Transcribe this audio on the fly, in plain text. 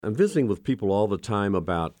I'm visiting with people all the time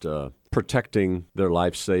about protecting their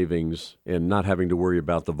life savings and not having to worry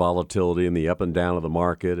about the volatility and the up and down of the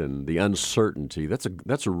market and the uncertainty.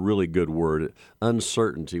 That's a really good word,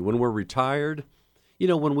 uncertainty. When we're retired,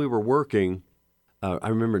 when we were working, I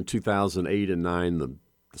remember in 2008 and 9, the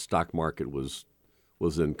stock market was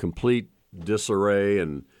in complete disarray,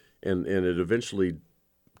 and it eventually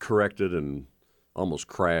corrected and almost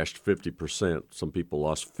crashed 50%. Some people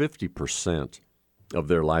lost 50% of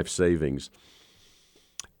their life savings.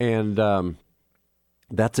 And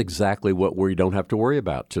that's exactly what we don't have to worry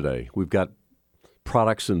about today. We've got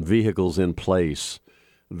products and vehicles in place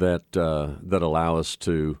that allow us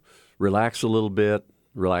to relax a little bit,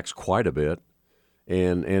 relax quite a bit,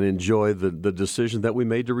 and enjoy the decision that we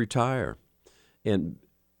made to retire. And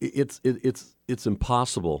it's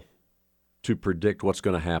impossible to predict what's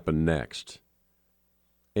going to happen next.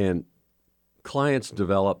 And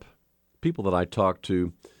people that I talk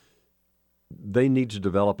to, they need to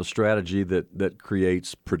develop a strategy that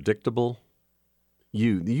creates predictable.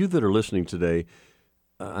 You that are listening today,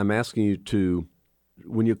 I'm asking you to,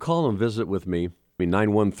 when you call and visit with me,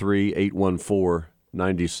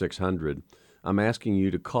 913-814-9600, I'm asking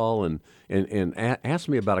you to call and ask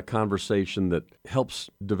me about a conversation that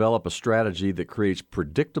helps develop a strategy that creates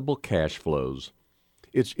predictable cash flows.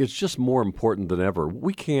 It's just more important than ever.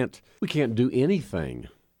 We can't do anything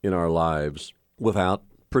in our lives without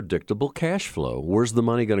predictable cash flow. Where's the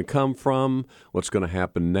money going to come from? What's going to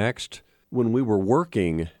happen next? When we were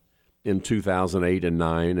working in 2008 and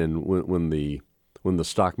 9, and when the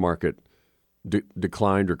stock market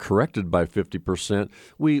declined or corrected by 50%,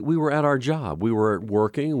 we were at our job. We were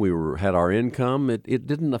working. Had our income. It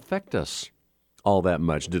didn't affect us all that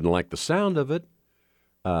much. Didn't like the sound of it.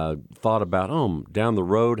 Thought about, down the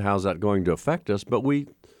road, how's that going to affect us? But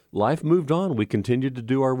life moved on. We continued to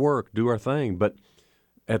do our work, do our thing. But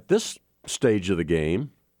at this stage of the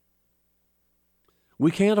game,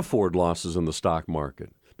 we can't afford losses in the stock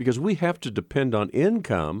market because we have to depend on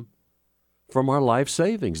income from our life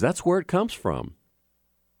savings. That's where it comes from.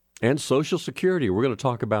 And Social Security. We're going to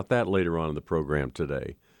talk about that later on in the program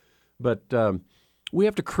today. But we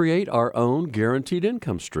have to create our own guaranteed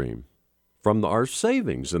income stream from our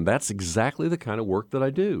savings, and that's exactly the kind of work that I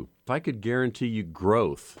do. If I could guarantee you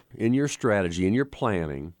growth in your strategy, in your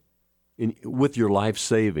planning, with your life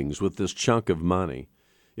savings, with this chunk of money,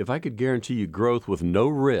 if I could guarantee you growth with no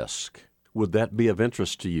risk, would that be of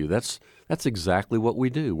interest to you? That's exactly what we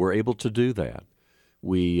do. We're able to do that.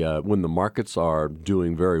 When the markets are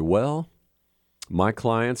doing very well, my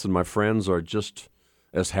clients and my friends are just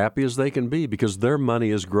as happy as they can be because their money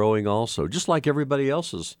is growing also, just like everybody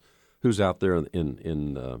else's who's out there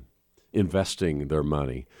in investing their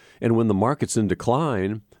money. And when the market's in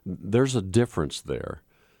decline, there's a difference there.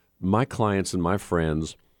 My clients and my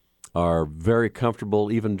friends are very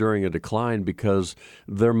comfortable even during a decline because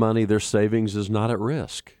their money, their savings is not at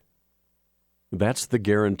risk. That's the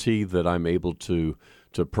guarantee that I'm able to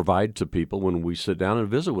provide to people when we sit down and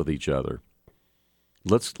visit with each other.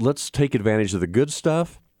 Let's take advantage of the good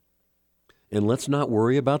stuff, and let's not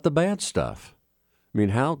worry about the bad stuff. I mean,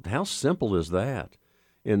 how simple is that?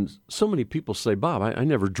 And so many people say, Bob, I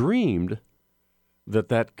never dreamed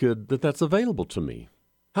that's available to me.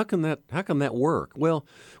 How can that work? Well,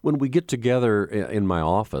 when we get together in my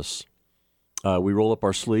office, we roll up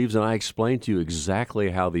our sleeves, and I explain to you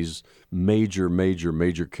exactly how these major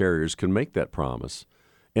carriers can make that promise.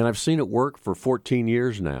 And I've seen it work for 14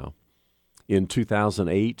 years now. In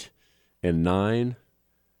 2008 and 9,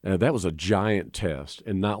 that was a giant test,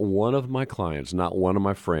 and not one of my clients, not one of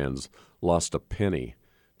my friends lost a penny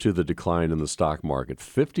to the decline in the stock market.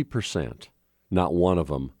 50%, not one of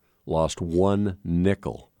them lost one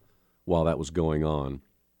nickel while that was going on.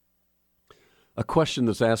 A question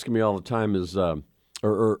that's asking me all the time is,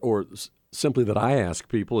 or simply that I ask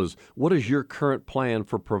people is, what is your current plan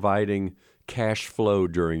for providing cash flow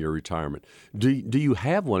during your retirement? Do you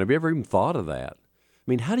have one? Have you ever even thought of that? I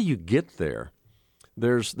mean, how do you get there?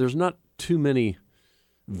 There's not too many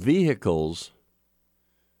vehicles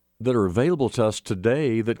that are available to us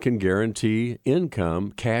today that can guarantee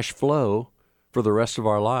income, cash flow for the rest of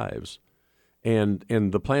our lives. And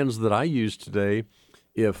the plans that I use today,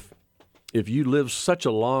 if you live such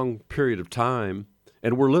a long period of time,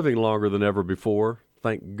 and we're living longer than ever before,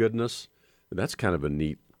 thank goodness, that's kind of a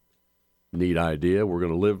neat idea. We're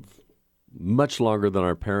going to live much longer than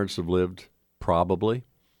our parents have lived, probably.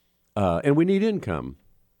 And we need income.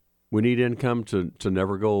 We need income to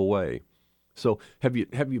never go away. So have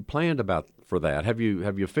you planned for that? Have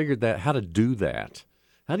you figured that how to do that?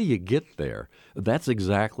 How do you get there? That's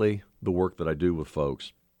exactly the work that I do with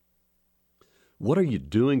folks. What are you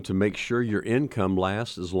doing to make sure your income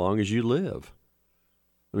lasts as long as you live?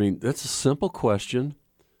 I mean, that's a simple question,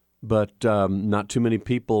 but not too many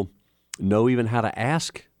people know even how to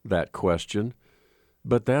ask that question.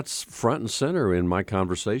 But that's front and center in my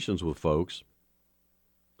conversations with folks.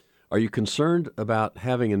 Are you concerned about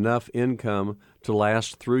having enough income to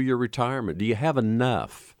last through your retirement? Do you have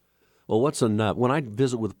enough? Well, what's enough? When I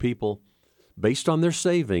visit with people, based on their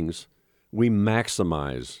savings, we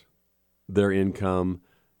maximize their income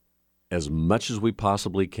as much as we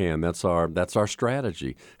possibly can. That's our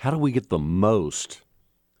strategy. How do we get the most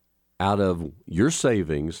out of your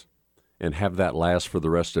savings and have that last for the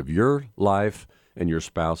rest of your life and your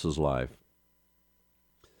spouse's life?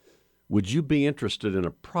 Would you be interested in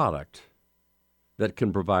a product that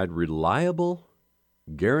can provide reliable,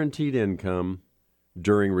 guaranteed income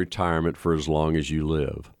during retirement for as long as you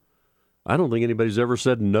live? I don't think anybody's ever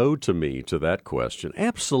said no to me to that question.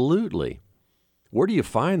 Absolutely. Where do you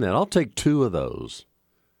find that? I'll take 2 of those.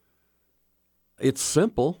 It's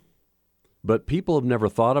simple, but people have never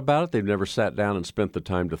thought about it. They've never sat down and spent the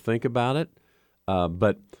time to think about it.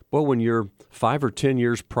 But when you're 5 or 10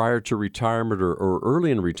 years prior to retirement or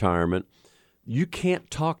early in retirement, you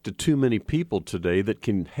can't talk to too many people today that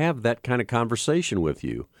can have that kind of conversation with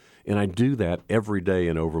you. And I do that every day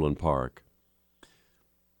in Overland Park.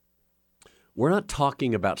 We're not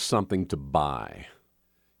talking about something to buy.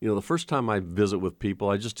 You know, the first time I visit with people,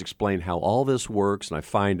 I just explain how all this works, and I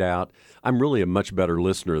find out I'm really a much better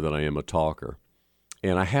listener than I am a talker.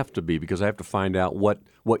 And I have to be, because I have to find out what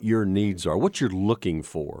your needs are, what you're looking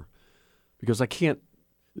for. Because I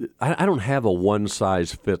don't have a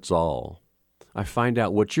one-size-fits-all. I find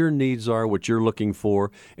out what your needs are, what you're looking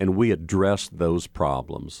for, and we address those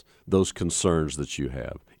problems, those concerns that you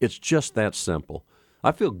have. It's just that simple.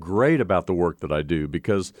 I feel great about the work that I do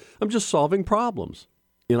because I'm just solving problems.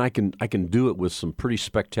 And I can do it with some pretty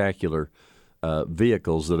spectacular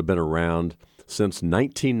vehicles that have been around since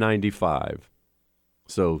 1995.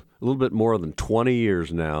 So a little bit more than 20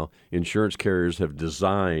 years now, insurance carriers have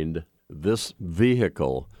designed this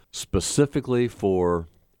vehicle specifically for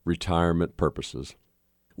retirement purposes.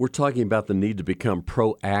 We're talking about the need to become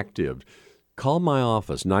proactive. Call my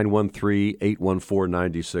office,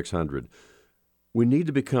 913-814-9600. We need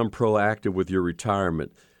to become proactive with your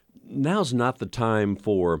retirement. Now's not the time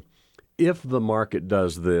for if the market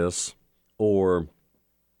does this or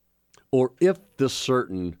if this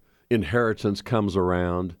certain inheritance comes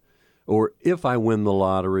around, or if I win the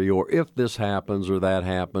lottery, or if this happens or that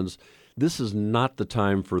happens. This is not the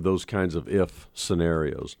time for those kinds of if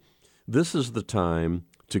scenarios. This is the time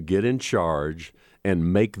to get in charge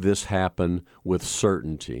and make this happen with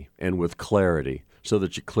certainty and with clarity so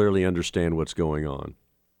that you clearly understand what's going on.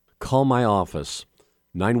 Call my office,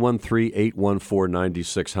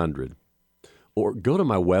 913-814-9600, or go to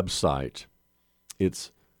my website.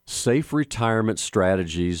 It's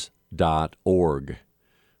saferetirementstrategies.org.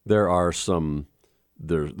 There's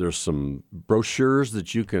some brochures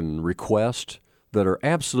that you can request that are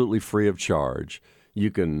absolutely free of charge.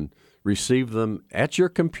 You can receive them at your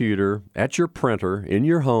computer, at your printer, in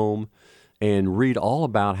your home, and read all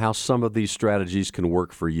about how some of these strategies can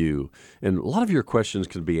work for you. And a lot of your questions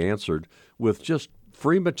can be answered with just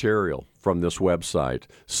free material from this website,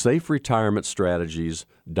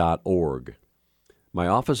 saferetirementstrategies.org. My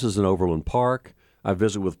office is in Overland Park. I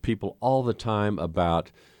visit with people all the time about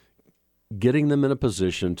getting them in a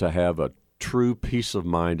position to have a true peace of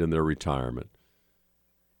mind in their retirement.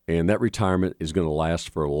 And that retirement is going to last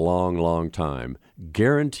for a long, long time.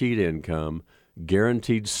 Guaranteed income,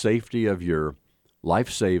 guaranteed safety of your life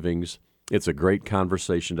savings. It's a great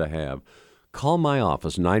conversation to have. Call my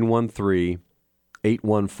office,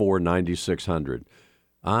 913-814-9600.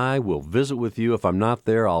 I will visit with you. If I'm not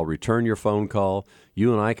there, I'll return your phone call.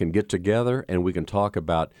 You and I can get together and we can talk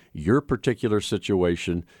about your particular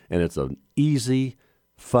situation. And it's an easy,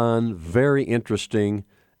 fun, very interesting,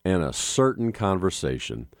 and a certain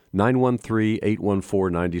conversation.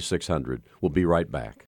 913-814-9600. We'll be right back.